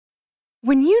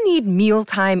When you need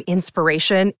mealtime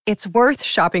inspiration, it's worth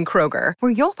shopping Kroger,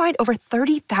 where you'll find over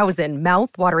 30,000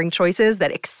 mouth-watering choices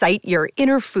that excite your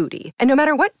inner foodie. And no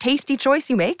matter what tasty choice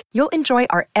you make, you'll enjoy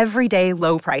our everyday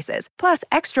low prices, plus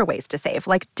extra ways to save,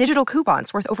 like digital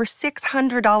coupons worth over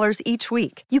 $600 each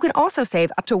week. You can also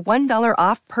save up to $1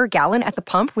 off per gallon at the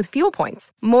pump with fuel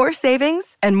points. More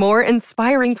savings and more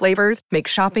inspiring flavors make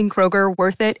shopping Kroger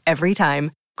worth it every time.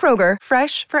 Kroger,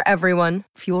 fresh for everyone.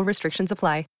 Fuel restrictions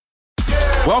apply.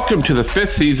 Welcome to the 5th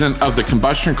season of the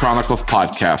Combustion Chronicles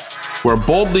podcast, where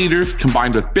bold leaders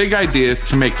combined with big ideas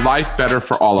to make life better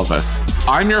for all of us.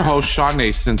 I'm your host, Sean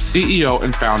Nason, CEO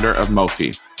and founder of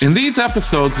Mofi. In these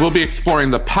episodes, we'll be exploring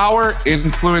the power,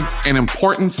 influence, and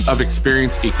importance of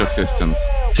experience ecosystems.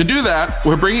 To do that,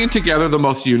 we're bringing together the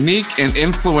most unique and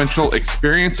influential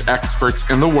experience experts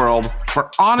in the world for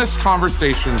honest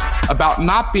conversations about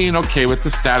not being okay with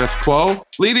the status quo,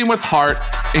 leading with heart,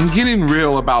 and getting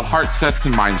real about heart sets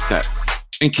and mindsets.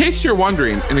 In case you're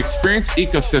wondering, an experience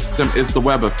ecosystem is the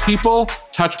web of people,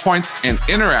 touch points, and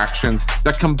interactions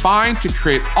that combine to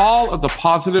create all of the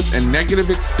positive and negative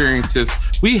experiences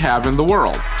we have in the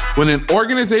world. When an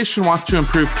organization wants to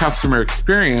improve customer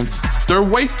experience, they're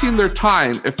wasting their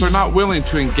time if they're not willing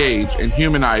to engage and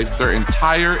humanize their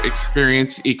entire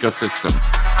experience ecosystem.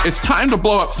 It's time to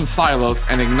blow up some silos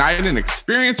and ignite an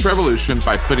experience revolution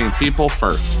by putting people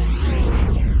first.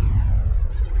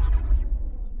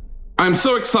 I'm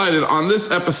so excited. On this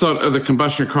episode of the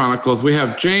Combustion Chronicles, we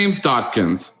have James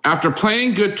Dodkins. After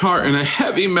playing guitar in a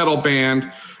heavy metal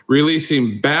band,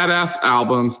 releasing badass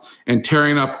albums, and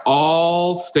tearing up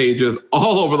all stages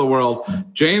all over the world,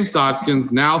 James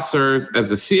Dodkins now serves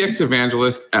as a CX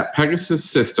evangelist at Pegasus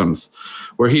Systems,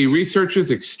 where he researches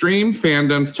extreme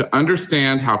fandoms to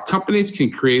understand how companies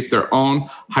can create their own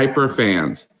hyper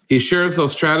fans. He shares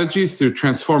those strategies through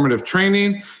transformative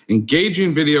training,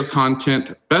 engaging video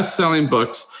content, best-selling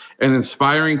books, and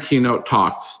inspiring keynote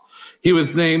talks. He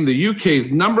was named the UK's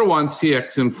 #1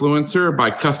 CX influencer by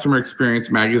Customer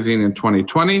Experience magazine in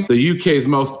 2020, the UK's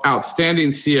most outstanding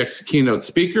CX keynote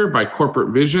speaker by Corporate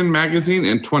Vision magazine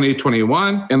in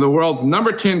 2021, and the world's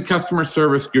 #10 customer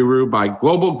service guru by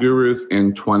Global Gurus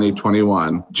in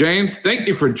 2021. James, thank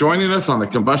you for joining us on the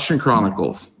Combustion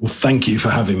Chronicles. Well, thank you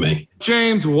for having me.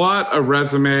 James, what a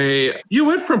resume. You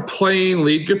went from playing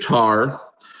lead guitar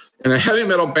in a heavy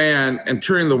metal band and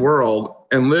touring the world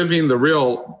and living the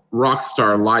real rock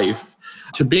star life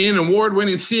to being an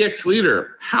award-winning CX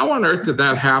leader. How on earth did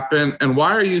that happen? And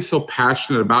why are you so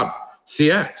passionate about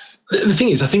CX? The thing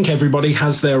is, I think everybody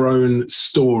has their own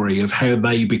story of how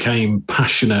they became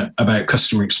passionate about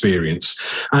customer experience.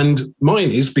 And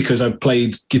mine is because I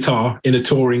played guitar in a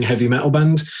touring heavy metal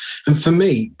band. And for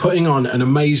me, putting on an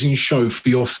amazing show for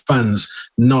your fans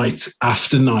night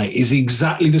after night is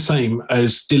exactly the same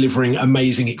as delivering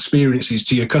amazing experiences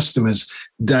to your customers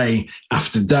day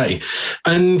after day.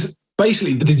 And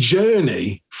basically, the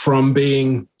journey from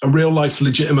being a real life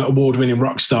legitimate award-winning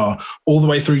rock star all the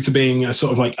way through to being a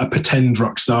sort of like a pretend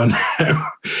rock star now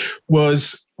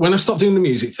was when I stopped doing the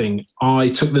music thing, I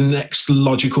took the next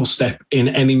logical step in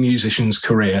any musician's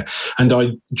career and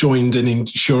I joined an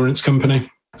insurance company.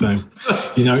 So,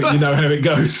 you know how it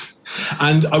goes.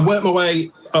 And I worked my way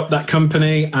up that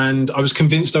company and I was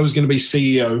convinced I was going to be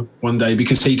CEO one day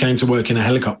because he came to work in a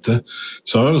helicopter.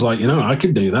 So I was like, I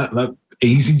could do that.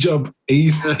 Easy job,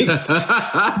 easy.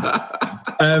 But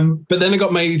then I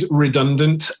got made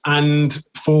redundant. And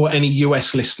for any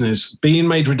US listeners, being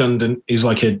made redundant is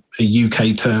like a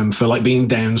UK term for like being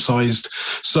downsized.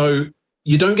 So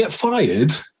you don't get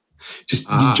fired, just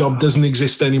your job doesn't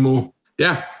exist anymore.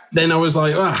 Yeah. Then I was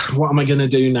like, what am I going to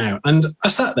do now? And I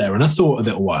sat there and I thought a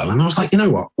little while and I was like, you know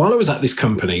what? While I was at this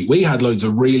company, we had loads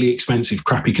of really expensive,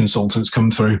 crappy consultants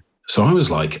come through. So I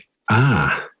was like,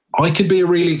 I could be a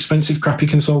really expensive, crappy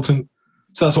consultant.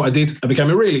 So that's what I did. I became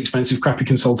a really expensive, crappy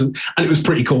consultant. And it was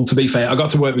pretty cool, to be fair. I got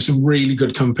to work with some really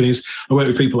good companies. I worked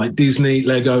with people like Disney,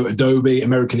 Lego, Adobe,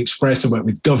 American Express. I worked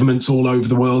with governments all over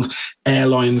the world,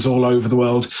 airlines all over the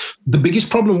world. The biggest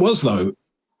problem was, though,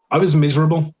 I was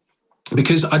miserable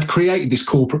because I'd created this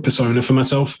corporate persona for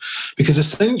myself because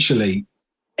essentially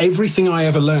everything I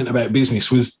ever learned about business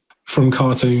was from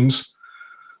cartoons.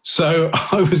 So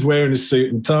I was wearing a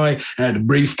suit and tie, I had a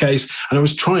briefcase, and I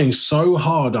was trying so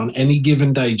hard on any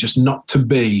given day just not to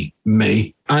be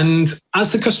me. And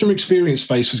as the customer experience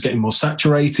space was getting more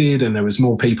saturated and there was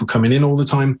more people coming in all the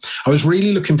time, I was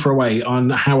really looking for a way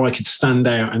on how I could stand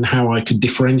out and how I could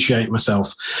differentiate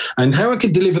myself and how I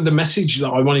could deliver the message that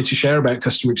I wanted to share about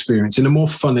customer experience in a more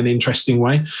fun and interesting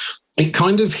way. It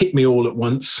kind of hit me all at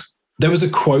once. There was a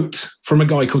quote from a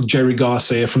guy called Jerry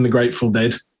Garcia from the Grateful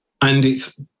Dead, and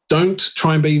it's don't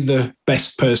try and be the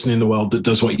best person in the world that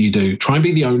does what you do. Try and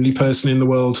be the only person in the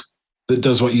world that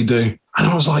does what you do. And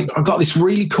I was like, I've got this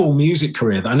really cool music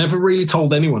career that I never really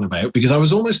told anyone about because I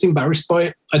was almost embarrassed by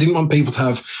it. I didn't want people to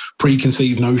have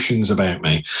preconceived notions about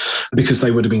me because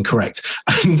they would have been correct.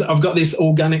 And I've got this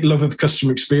organic love of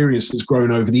customer experience that's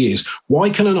grown over the years. Why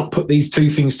can I not put these two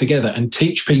things together and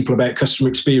teach people about customer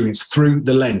experience through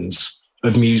the lens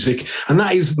of music? And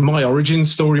that is my origin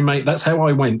story, mate. That's how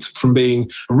I went from being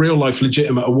a real life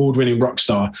legitimate award-winning rock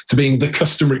star to being the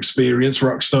customer experience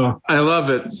rock star. I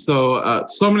love it. So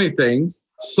many things,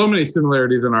 so many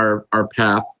similarities in our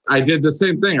path. I did the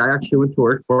same thing. I actually went to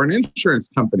work for an insurance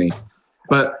company,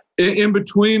 but in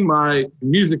between my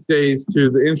music days to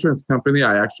the insurance company,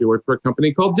 I actually worked for a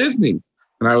company called Disney,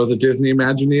 and I was a Disney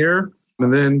Imagineer,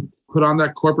 and then put on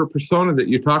that corporate persona that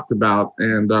you talked about.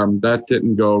 And that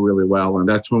didn't go really well. And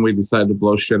that's when we decided to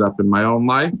blow shit up in my own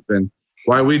life and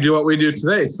why we do what we do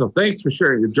today. So thanks for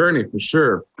sharing your journey for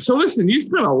sure. So listen, you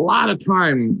spent a lot of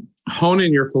time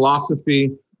honing your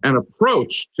philosophy and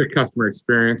approach to customer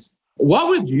experience. What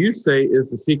would you say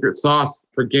is the secret sauce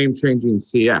for game-changing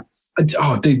CX?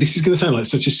 Oh, dude, this is going to sound like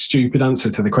such a stupid answer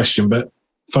to the question, but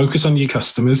focus on your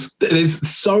customers. There's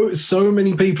so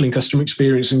many people in customer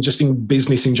experience and just in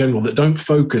business in general that don't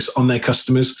focus on their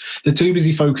customers. They're too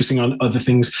busy focusing on other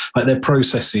things like their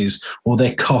processes or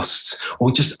their costs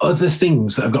or just other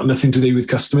things that have got nothing to do with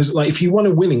customers. Like if you want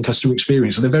to win in customer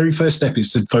experience, the very first step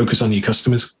is to focus on your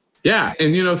customers. Yeah.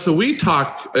 And, so we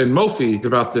talk in Mophie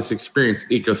about this experience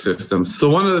ecosystem. So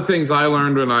one of the things I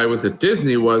learned when I was at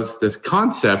Disney was this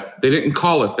concept. They didn't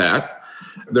call it that.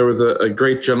 There was a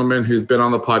great gentleman who's been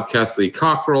on the podcast, Lee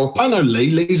Cockrell. I know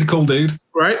Lee. Lee's a cool dude.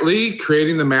 Right? Lee,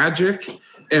 creating the magic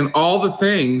and all the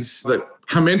things that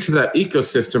come into that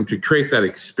ecosystem to create that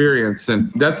experience.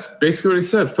 And that's basically what he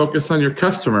said. Focus on your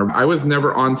customer. I was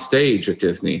never on stage at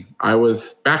Disney. I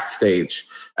was backstage.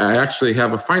 I actually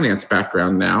have a finance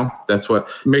background now. That's what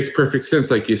makes perfect sense,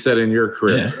 like you said, in your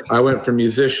career. Yeah. I went from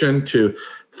musician to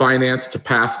finance to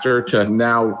pastor to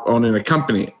now owning a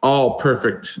company. All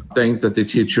perfect things that they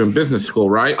teach you in business school,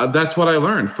 right? That's what I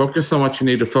learned. Focus on what you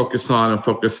need to focus on and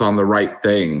focus on the right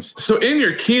things. So in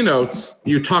your keynotes,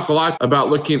 you talk a lot about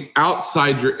looking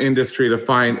outside your industry to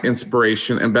find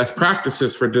inspiration and best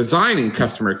practices for designing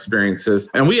customer experiences.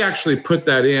 And we actually put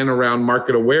that in around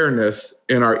market awareness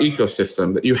in our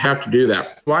ecosystem, that you have to do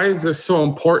that. Why is this so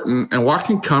important? And what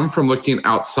can come from looking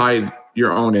outside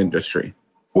your own industry?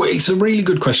 Well, it's a really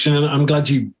good question, and I'm glad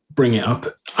you bring it up.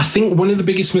 I think one of the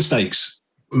biggest mistakes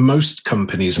most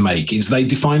companies make is they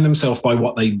define themselves by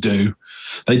what they do.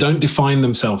 They don't define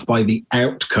themselves by the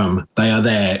outcome they are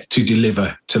there to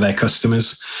deliver to their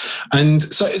customers. And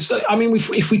so,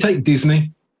 if we take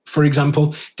Disney, for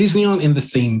example, Disney aren't in the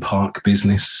theme park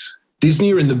business.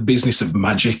 Disney are in the business of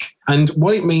magic. And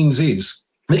what it means is,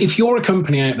 if you're a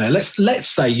company out there, let's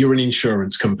say you're an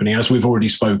insurance company, as we've already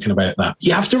spoken about that,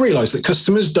 you have to realize that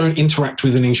customers don't interact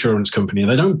with an insurance company.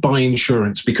 They don't buy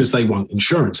insurance because they want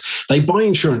insurance. They buy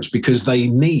insurance because they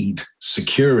need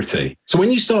security. So when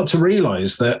you start to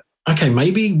realize that, okay,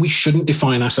 maybe we shouldn't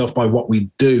define ourselves by what we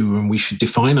do and we should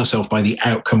define ourselves by the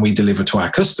outcome we deliver to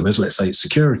our customers, let's say it's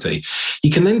security,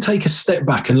 you can then take a step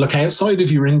back and look outside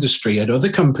of your industry at other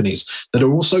companies that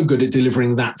are also good at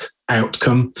delivering that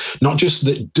outcome, not just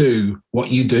that do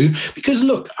what you do. Because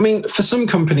look, for some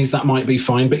companies that might be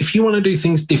fine, but if you want to do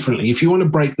things differently, if you want to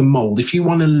break the mold, if you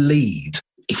want to lead,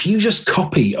 if you just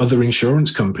copy other insurance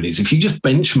companies, if you just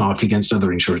benchmark against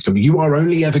other insurance companies, you are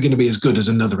only ever going to be as good as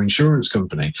another insurance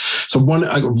company. So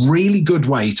a really good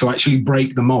way to actually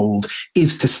break the mold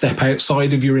is to step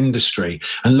outside of your industry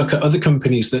and look at other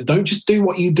companies that don't just do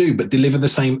what you do, but deliver the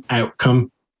same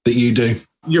outcome that you do.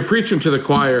 You're preaching to the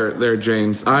choir there,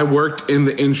 James. I worked in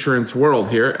the insurance world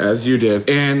here, as you did,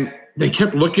 and they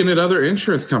kept looking at other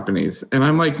insurance companies. And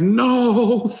I'm like,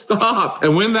 no, stop.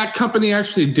 And when that company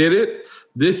actually did it,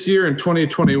 this year in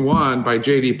 2021 by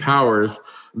J.D. Powers,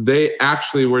 they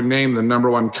actually were named the number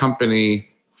one company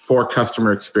for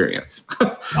customer experience.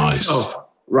 Nice.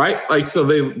 Right? So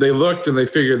they looked and they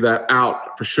figured that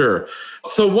out for sure.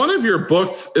 So one of your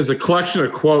books is a collection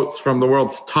of quotes from the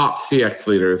world's top CX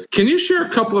leaders. Can you share a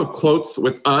couple of quotes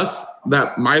with us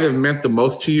that might have meant the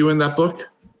most to you in that book?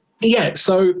 Yeah.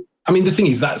 So, the thing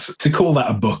is, to call that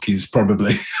a book is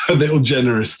probably a little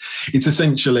generous. It's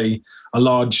essentially a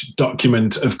large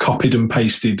document of copied and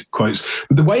pasted quotes.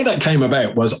 But the way that came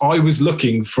about was I was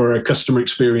looking for a customer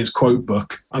experience quote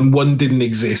book and one didn't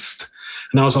exist.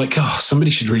 And I was like, somebody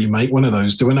should really make one of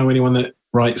those. Do I know anyone that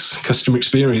writes customer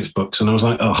experience books? And I was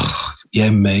like, yeah,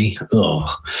 me.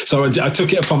 So I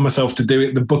took it upon myself to do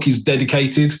it. The book is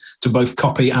dedicated to both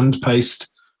copy and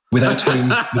paste. without whom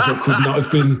the book would not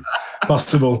have been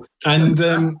possible. And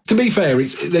to be fair,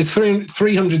 there's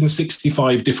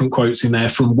 365 different quotes in there,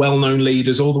 from well-known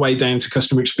leaders all the way down to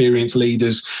customer experience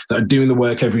leaders that are doing the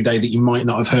work every day that you might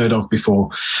not have heard of before.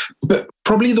 But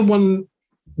probably the one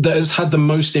that has had the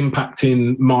most impact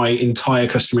in my entire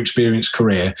customer experience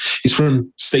career is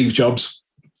from Steve Jobs,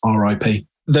 RIP,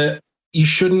 that you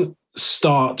shouldn't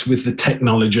start with the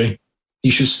technology.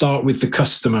 You should start with the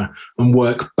customer and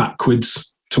work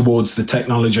backwards towards the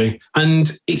technology. And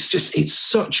it's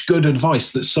such good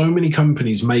advice that so many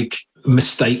companies make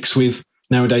mistakes with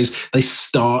nowadays. They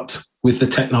start with the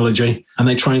technology and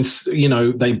they try and,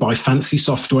 they buy fancy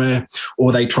software,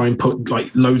 or they try and put like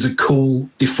loads of cool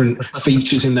different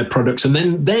features in their products. And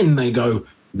then they go,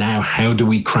 now, how do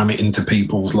we cram it into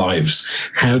people's lives?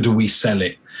 How do we sell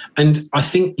it? And I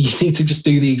think you need to just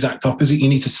do the exact opposite. You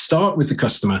need to start with the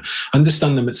customer,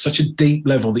 understand them at such a deep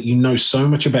level that you know so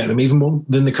much about them, even more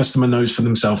than the customer knows for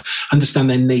themselves, understand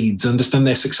their needs, understand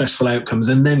their successful outcomes,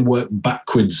 and then work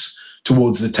backwards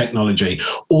towards the technology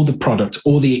or the product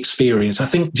or the experience. I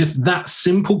think just that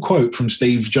simple quote from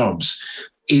Steve Jobs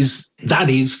is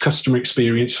customer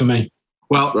experience for me.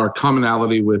 Well, our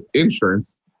commonality with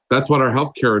insurance, that's what our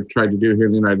healthcare tried to do here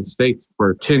in the United States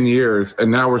for 10 years.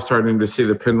 And now we're starting to see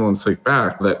the pendulum swing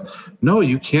back that, no,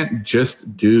 you can't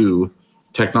just do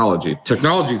technology.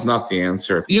 Technology is not the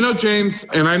answer. James,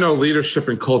 and I know leadership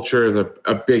and culture is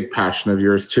a big passion of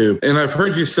yours too. And I've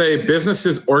heard you say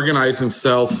businesses organize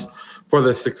themselves for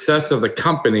the success of the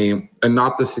company and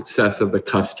not the success of the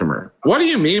customer. What do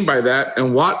you mean by that?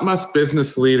 And what must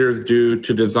business leaders do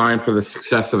to design for the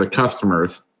success of the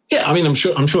customers? Yeah, I mean, I'm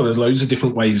sure there's loads of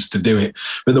different ways to do it.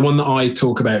 But the one that I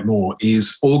talk about more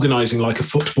is organizing like a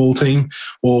football team,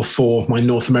 or for my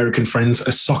North American friends,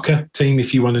 a soccer team,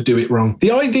 if you want to do it wrong.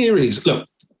 The idea is, look,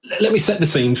 let me set the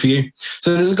scene for you.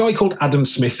 So there's a guy called Adam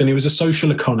Smith, and he was a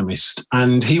social economist,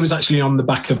 and he was actually on the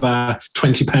back of our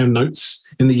 £20 notes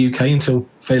in the UK until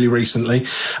fairly recently.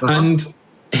 Uh-huh. And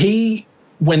he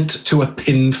went to a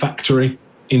pin factory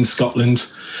in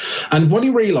Scotland. And what he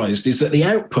realised is that the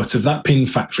output of that pin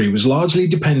factory was largely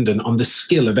dependent on the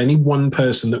skill of any one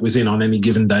person that was in on any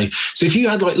given day. So if you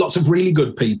had like lots of really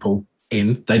good people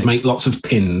in, they'd make lots of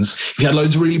pins. If you had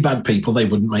loads of really bad people, they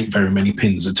wouldn't make very many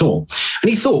pins at all. And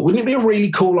he thought, wouldn't it be a really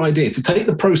cool idea to take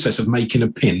the process of making a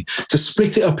pin, to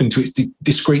split it up into its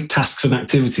discrete tasks and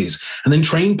activities, and then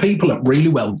train people up really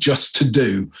well just to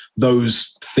do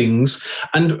those things?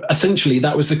 And essentially,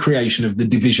 that was the creation of the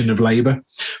division of labour.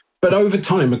 But over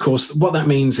time, of course, what that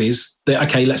means is that,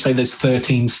 okay, let's say there's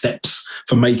 13 steps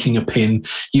for making a pin.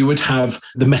 You would have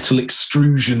the metal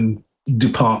extrusion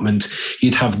department,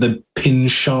 you'd have the pin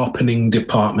sharpening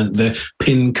department, the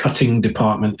pin cutting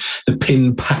department, the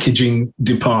pin packaging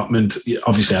department.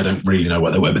 Obviously, I don't really know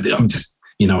what they were, but I'm just,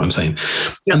 you know what I'm saying?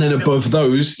 And then above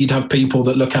those, you'd have people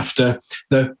that look after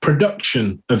the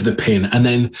production of the pin and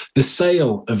then the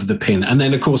sale of the pin. And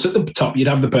then, of course, at the top, you'd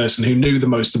have the person who knew the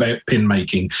most about pin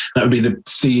making. That would be the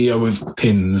CEO of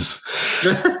pins.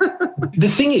 The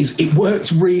thing is, it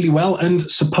worked really well. And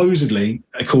supposedly,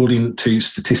 according to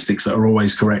statistics that are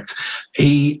always correct,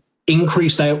 he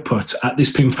increased output at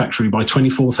this pin factory by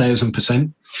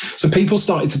 24,000%. So people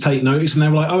started to take notice and they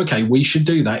were like, oh, okay, we should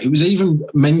do that. It was even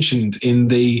mentioned in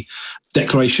the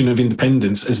Declaration of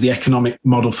Independence as the economic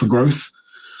model for growth.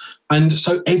 And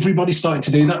so everybody started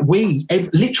to do that.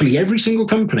 Literally every single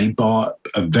company, bar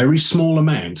a very small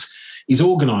amount, is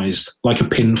organised like a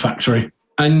pin factory.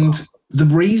 And the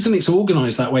reason it's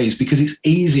organised that way is because it's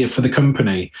easier for the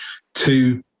company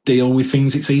to deal with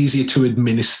things. It's easier to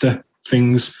administer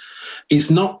things. It's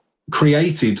not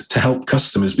created to help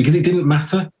customers because it didn't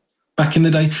matter back in the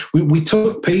day. We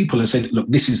took people and said, look,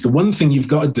 this is the one thing you've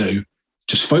got to do.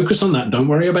 Just focus on that. Don't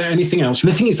worry about anything else.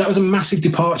 And the thing is, that was a massive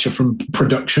departure from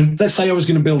production. Let's say I was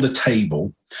going to build a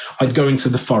table. I'd go into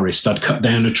the forest. I'd cut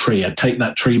down a tree. I'd take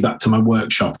that tree back to my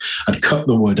workshop. I'd cut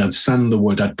the wood. I'd sand the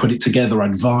wood. I'd put it together.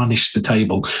 I'd varnish the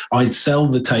table. I'd sell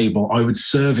the table. I would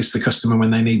service the customer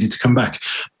when they needed to come back.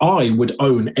 I would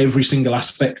own every single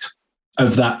aspect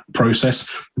of that process.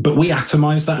 But we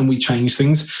atomize that and we change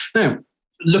things. Now,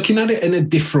 looking at it in a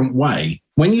different way,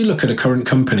 when you look at a current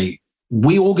company,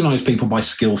 we organize people by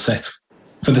skill set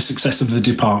for the success of the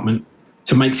department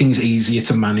to make things easier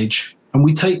to manage. And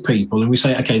we take people and we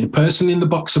say, okay, the person in the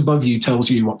box above you tells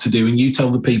you what to do and you tell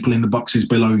the people in the boxes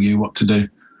below you what to do.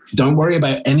 Don't worry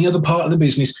about any other part of the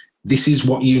business. This is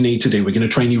what you need to do. We're going to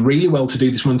train you really well to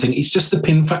do this one thing. It's just the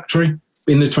pin factory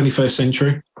in the 21st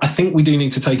century. I think we do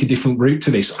need to take a different route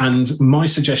to this. And my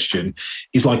suggestion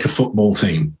is like a football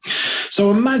team.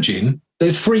 So imagine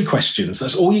there's 3 questions.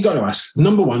 That's all you got to ask.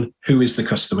 Number 1, who is the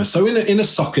customer? So in a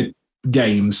soccer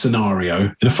game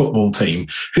scenario, in a football team,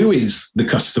 who is the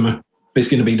customer? It's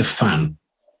going to be the fan.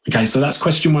 Okay, so that's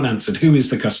question 1 answered. Who is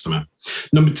the customer?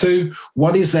 Number 2,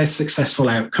 what is their successful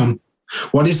outcome?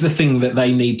 What is the thing that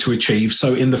they need to achieve?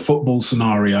 So in the football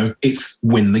scenario, it's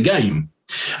win the game.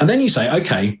 And then you say,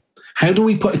 okay, how do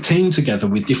we put a team together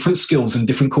with different skills and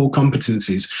different core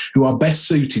competencies who are best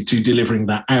suited to delivering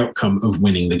that outcome of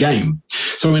winning the game?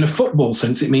 So in a football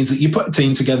sense, it means that you put a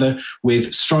team together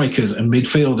with strikers and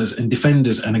midfielders and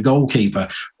defenders and a goalkeeper.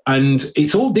 And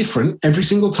it's all different every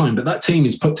single time, but that team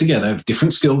is put together of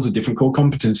different skills and different core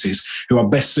competencies who are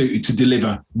best suited to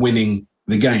deliver winning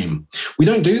the game. We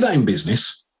don't do that in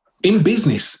business. In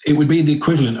business, it would be the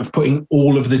equivalent of putting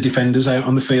all of the defenders out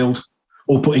on the field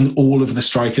or putting all of the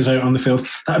strikers out on the field.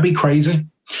 That would be crazy.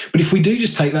 But if we do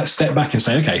just take that step back and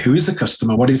say, okay, who is the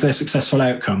customer? What is their successful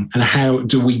outcome? And how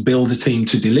do we build a team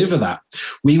to deliver that?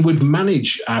 We would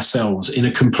manage ourselves in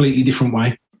a completely different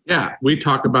way. Yeah, we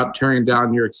talk about tearing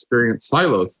down your experience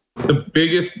silos. The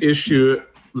biggest issue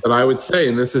that I would say,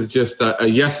 and this is just a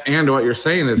yes and to what you're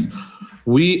saying, is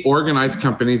we organize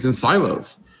companies in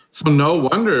silos. So no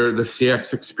wonder the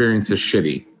CX experience is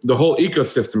shitty. The whole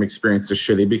ecosystem experience is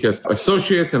shitty because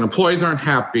associates and employees aren't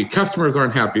happy, customers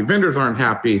aren't happy, vendors aren't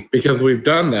happy because we've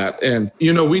done that. And,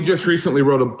 you know, we just recently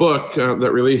wrote a book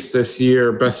that released this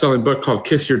year, best-selling book called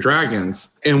Kiss Your Dragons.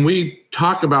 And we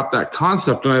talk about that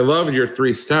concept. And I love your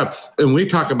 3 steps. And we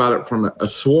talk about it from a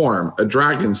swarm, a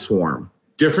dragon swarm,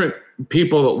 different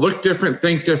people that look different,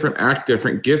 think different, act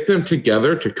different, get them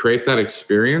together to create that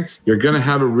experience. You're going to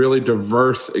have a really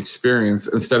diverse experience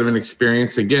instead of an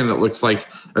experience, again, that looks like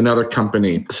another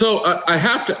company. So I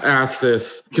have to ask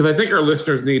this because I think our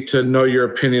listeners need to know your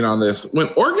opinion on this. When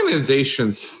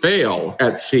organizations fail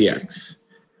at CX,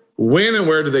 when and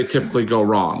where do they typically go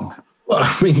wrong? Well,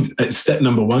 I mean, it's step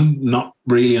number 1, not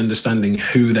really understanding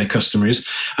who their customer is.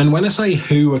 And when I say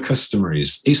who a customer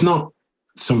is, it's not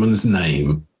someone's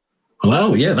name.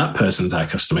 Well, oh, yeah, that person's our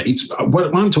customer. It's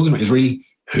what I'm talking about is really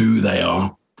who they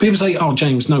are. People say, oh,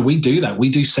 James, no, we do that.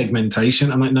 We do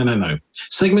segmentation. I'm like, no.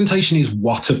 Segmentation is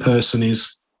what a person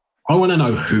is. I want to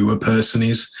know who a person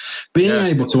is. Being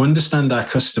able to understand our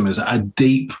customers at a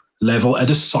deep level,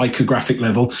 at a psychographic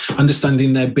level,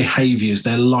 understanding their behaviors,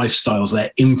 their lifestyles,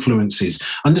 their influences,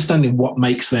 understanding what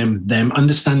makes them,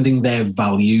 understanding their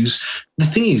values. The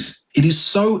thing is, it is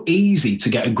so easy to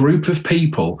get a group of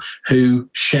people who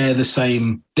share the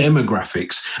same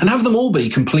demographics and have them all be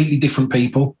completely different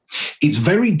people. It's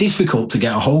very difficult to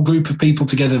get a whole group of people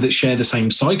together that share the same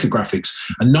psychographics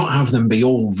and not have them be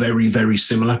all very, very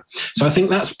similar. So I think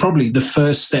that's probably the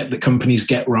first step that companies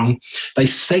get wrong. They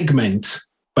segment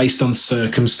based on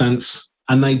circumstance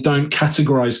and they don't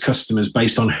categorize customers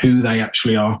based on who they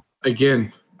actually are.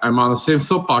 Again, I'm on the same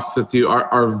soapbox with you.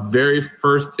 Our very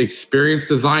first experience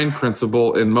design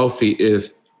principle in Mophie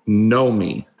is know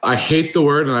me. I hate the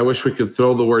word, and I wish we could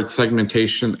throw the word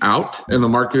segmentation out in the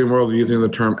marketing world using the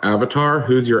term avatar.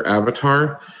 Who's your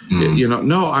avatar? You know,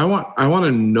 no, I want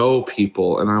to know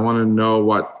people, and I want to know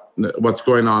what's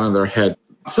going on in their head.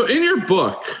 So in your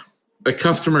book, A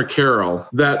Customer Carol,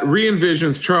 that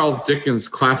re-envisions Charles Dickens'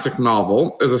 classic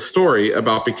novel as a story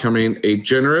about becoming a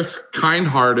generous,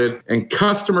 kind-hearted, and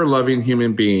customer-loving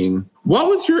human being. What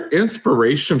was your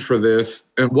inspiration for this,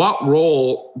 and what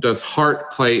role does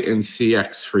heart play in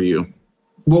CX for you?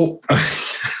 Well,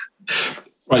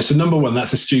 right, so number 1,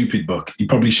 that's a stupid book. You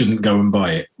probably shouldn't go and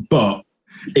buy it. But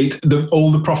all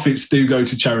the profits do go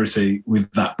to charity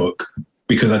with that book,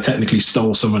 because I technically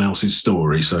stole someone else's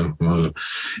story. So,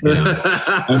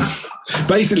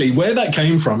 basically, where that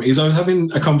came from is I was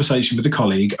having a conversation with a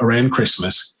colleague around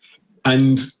Christmas,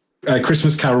 and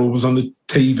Christmas Carol was on the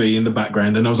TV in the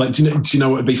background. And I was like, do you know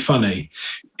what would be funny?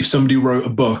 If somebody wrote a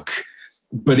book,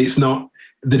 but it's not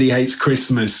that he hates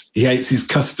Christmas, he hates his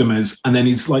customers, and then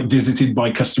he's like visited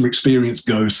by customer experience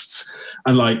ghosts.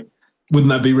 And like, wouldn't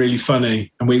that be really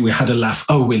funny? And we had a laugh.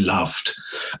 Oh, we laughed.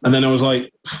 And then I was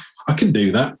like, I can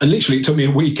do that. And literally it took me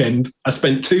a weekend. I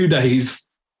spent 2 days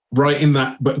writing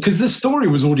that, but because the story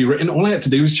was already written, all I had to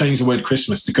do was change the word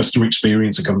Christmas to customer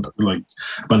experience a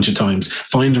bunch of times,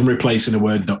 find and replace in a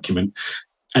Word document.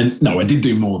 And no, I did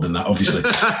do more than that, obviously.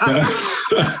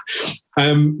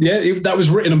 That was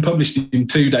written and published in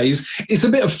 2 days. It's a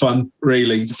bit of fun,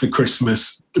 really, for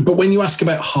Christmas. But when you ask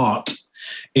about heart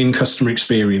in customer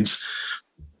experience,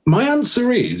 my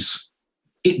answer is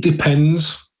it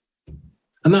depends.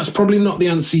 And that's probably not the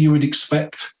answer you would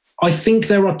expect. I think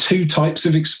there are 2 types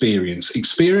of experience: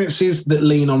 experiences that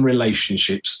lean on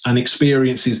relationships and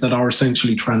experiences that are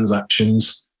essentially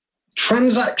transactions.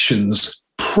 Transactions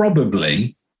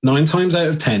probably 9 times out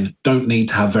of 10 don't need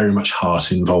to have very much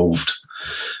heart involved.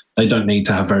 They don't need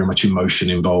to have very much emotion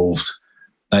involved.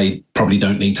 They probably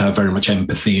don't need to have very much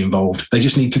empathy involved. They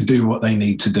just need to do what they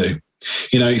need to do.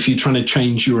 You know, if you're trying to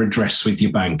change your address with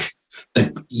your bank,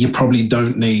 you probably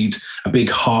don't need a big,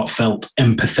 heartfelt,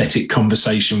 empathetic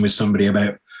conversation with somebody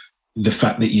about the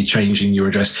fact that you're changing your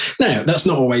address. Now, that's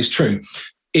not always true.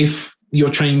 If you're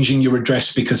changing your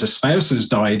address because a spouse has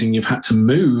died and you've had to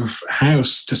move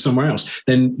house to somewhere else,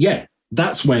 then yeah,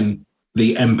 that's when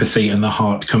the empathy and the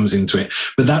heart comes into it.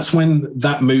 But that's when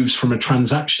that moves from a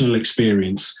transactional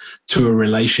experience to a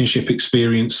relationship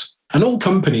experience. And all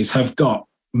companies have got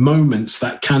moments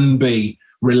that can be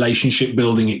relationship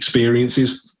building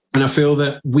experiences. And I feel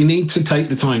that we need to take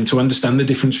the time to understand the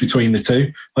difference between the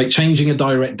two. Like changing a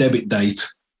direct debit date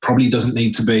probably doesn't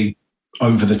need to be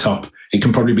over the top. It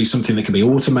can probably be something that can be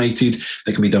automated,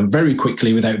 that can be done very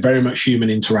quickly without very much human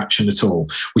interaction at all,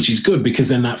 which is good because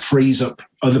then that frees up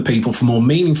other people for more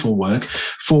meaningful work.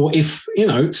 For if, you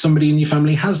know, somebody in your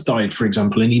family has died, for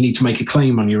example, and you need to make a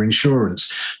claim on your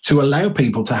insurance, to allow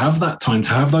people to have that time, to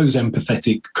have those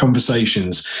empathetic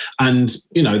conversations and,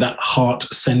 you know, that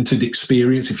heart-centered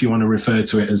experience, if you want to refer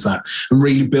to it as that, and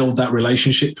really build that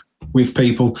relationship with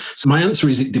people. So my answer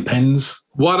is it depends.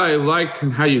 What I liked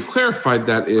and how you clarified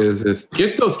that is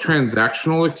get those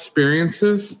transactional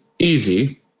experiences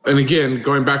easy. And again,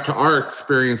 going back to our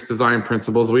experience design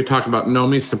principles, we talk about know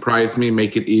me, surprise me,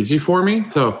 make it easy for me.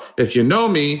 So if you know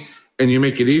me and you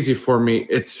make it easy for me,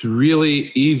 it's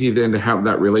really easy then to have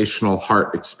that relational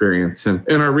heart experience. And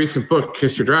in our recent book,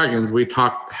 Kiss Your Dragons, we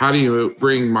talk, how do you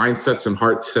bring mindsets and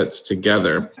heart sets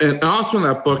together? And also in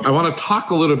that book, I want to talk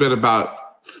a little bit about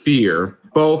fear,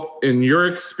 both in your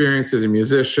experience as a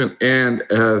musician and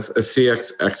as a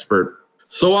CX expert.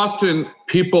 So often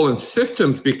people and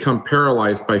systems become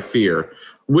paralyzed by fear,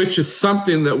 which is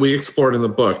something that we explored in the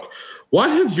book. What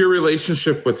has your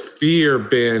relationship with fear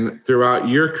been throughout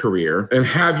your career? And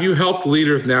have you helped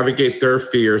leaders navigate their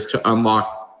fears to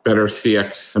unlock better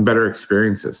CX and better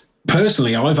experiences?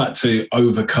 Personally, I've had to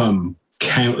overcome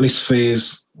countless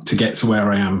fears to get to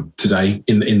where I am today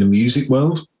in the music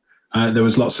world. There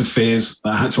was lots of fears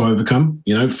that I had to overcome.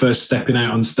 You know, first stepping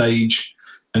out on stage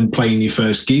and playing your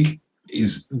first gig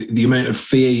is the amount of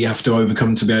fear you have to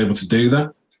overcome to be able to do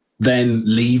that. Then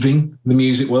leaving the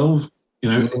music world, you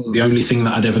know, the only thing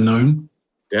that I'd ever known.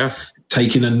 Yeah.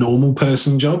 Taking a normal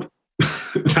person job.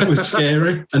 That was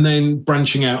scary. And then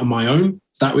branching out on my own.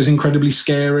 That was incredibly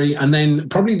scary. And then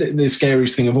probably the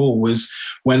scariest thing of all was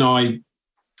when I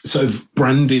sort of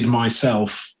branded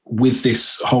myself with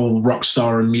this whole rock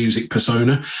star and music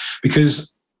persona,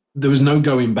 because there was no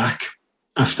going back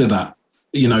after that.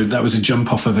 You know, that was a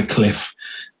jump off of a cliff.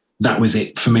 That was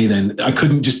it for me then. I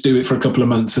couldn't just do it for a couple of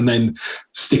months and then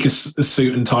stick a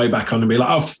suit and tie back on and be like,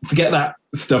 oh, forget that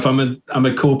stuff. I'm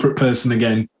a corporate person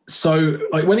again. So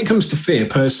like when it comes to fear,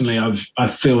 personally, I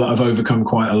feel that I've overcome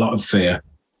quite a lot of fear.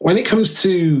 When it comes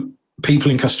to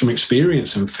people in customer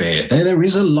experience and fear, there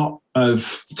is a lot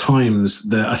of times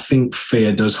that I think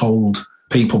fear does hold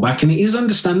people back, and it is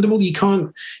understandable. You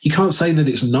can't say that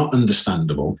it's not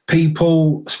understandable.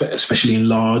 People, especially in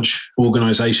large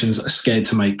organizations, are scared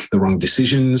to make the wrong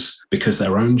decisions because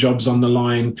their own job's on the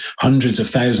line. Hundreds of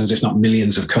thousands, if not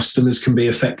millions of customers can be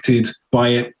affected by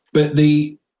it. But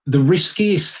the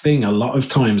riskiest thing a lot of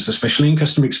times, especially in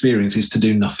customer experience, is to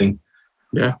do nothing.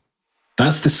 Yeah.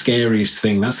 That's the scariest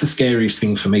thing. That's the scariest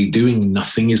thing for me. Doing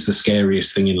nothing is the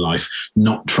scariest thing in life.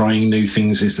 Not trying new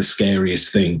things is the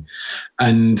scariest thing.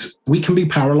 And we can be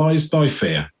paralyzed by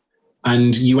fear.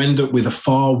 And you end up with a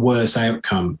far worse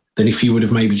outcome than if you would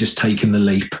have maybe just taken the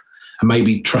leap and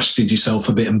maybe trusted yourself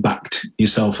a bit and backed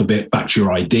yourself a bit, backed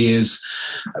your ideas,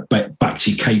 backed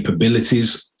your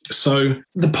capabilities. So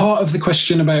the part of the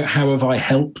question about how have I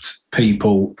helped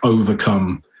people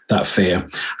overcome that fear,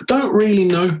 I don't really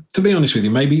know, to be honest with you.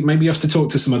 Maybe you have to talk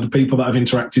to some other people that I've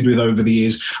interacted with over the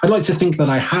years. I'd like to think that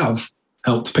I have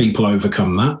helped people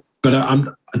overcome that, but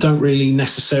I don't really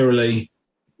necessarily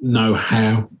know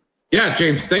how. Yeah,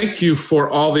 James, thank you for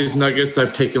all these nuggets.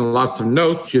 I've taken lots of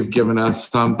notes. You've given us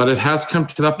some, but it has come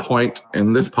to that point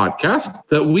in this podcast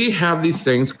that we have these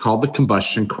things called the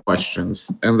combustion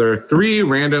questions. And there are 3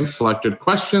 random selected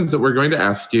questions that we're going to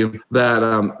ask you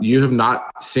that you have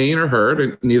not seen or heard,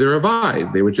 and neither have I.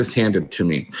 They were just handed to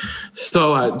me.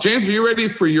 So, James, are you ready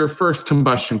for your first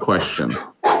combustion question?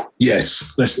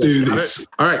 Yes, let's do this.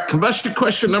 All right. Combustion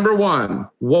question number 1.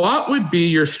 What would be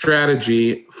your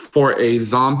strategy for a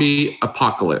zombie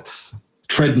apocalypse?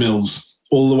 Treadmills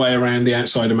all the way around the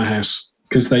outside of my house,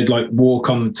 because they'd like walk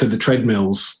on to the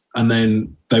treadmills and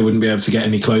then they wouldn't be able to get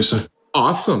any closer.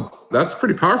 Awesome. That's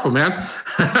pretty powerful, man.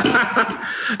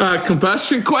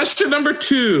 Combustion question number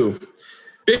 2.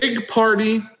 Big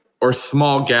party or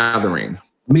small gathering?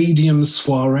 Medium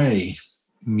soiree.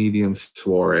 Medium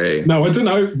soiree. No, I don't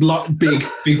know. Big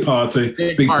party.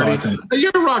 Big party.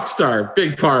 You're a rock star.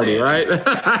 Big party, right?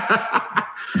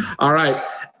 All right.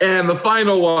 And the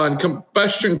final one,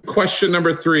 combustion question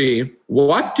number 3.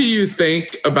 What do you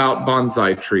think about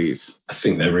bonsai trees? I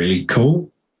think they're really cool.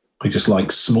 I just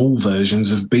like small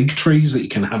versions of big trees that you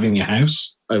can have in your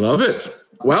house. I love it.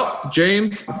 Well,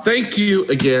 James, thank you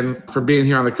again for being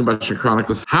here on the Combustion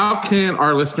Chronicles. How can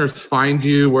our listeners find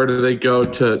you? Where do they go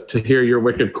to hear your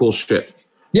wicked cool shit?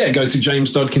 Yeah, go to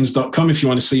jamesdodkins.com if you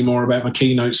want to see more about my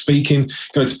keynote speaking.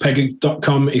 Go to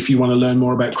pega.com if you want to learn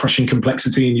more about crushing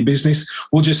complexity in your business.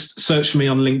 Or just search for me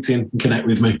on LinkedIn and connect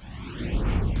with me.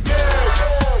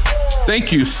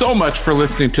 Thank you so much for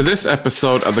listening to this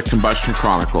episode of the Combustion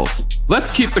Chronicles.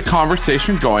 Let's keep the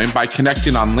conversation going by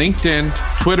connecting on LinkedIn,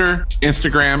 Twitter,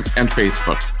 Instagram, and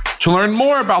Facebook. To learn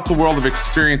more about the world of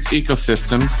experience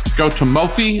ecosystems, go to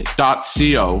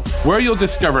mofi.co, where you'll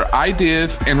discover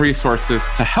ideas and resources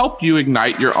to help you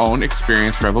ignite your own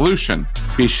experience revolution.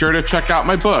 Be sure to check out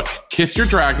my book, Kiss Your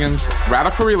Dragons,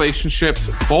 Radical Relationships,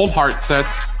 Bold Heart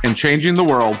Sets, and Changing the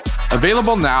World,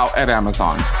 available now at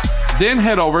Amazon. Then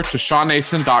head over to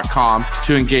SeanNason.com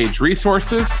to engage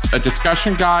resources, a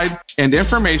discussion guide, and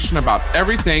information about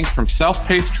everything from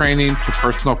self-paced training to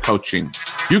personal coaching.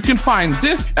 You can find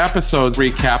this episode's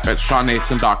recap at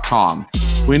SeanNason.com.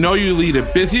 We know you lead a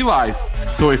busy life,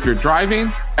 so if you're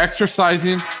driving,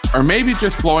 exercising, or maybe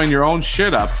just blowing your own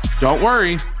shit up, don't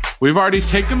worry. We've already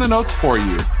taken the notes for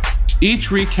you. Each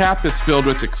recap is filled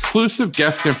with exclusive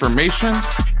guest information,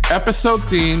 episode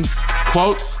themes,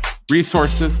 quotes,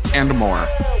 resources, and more.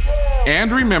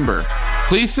 And remember,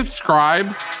 please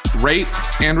subscribe, rate,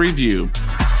 and review.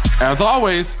 As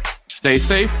always, stay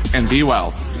safe and be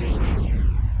well.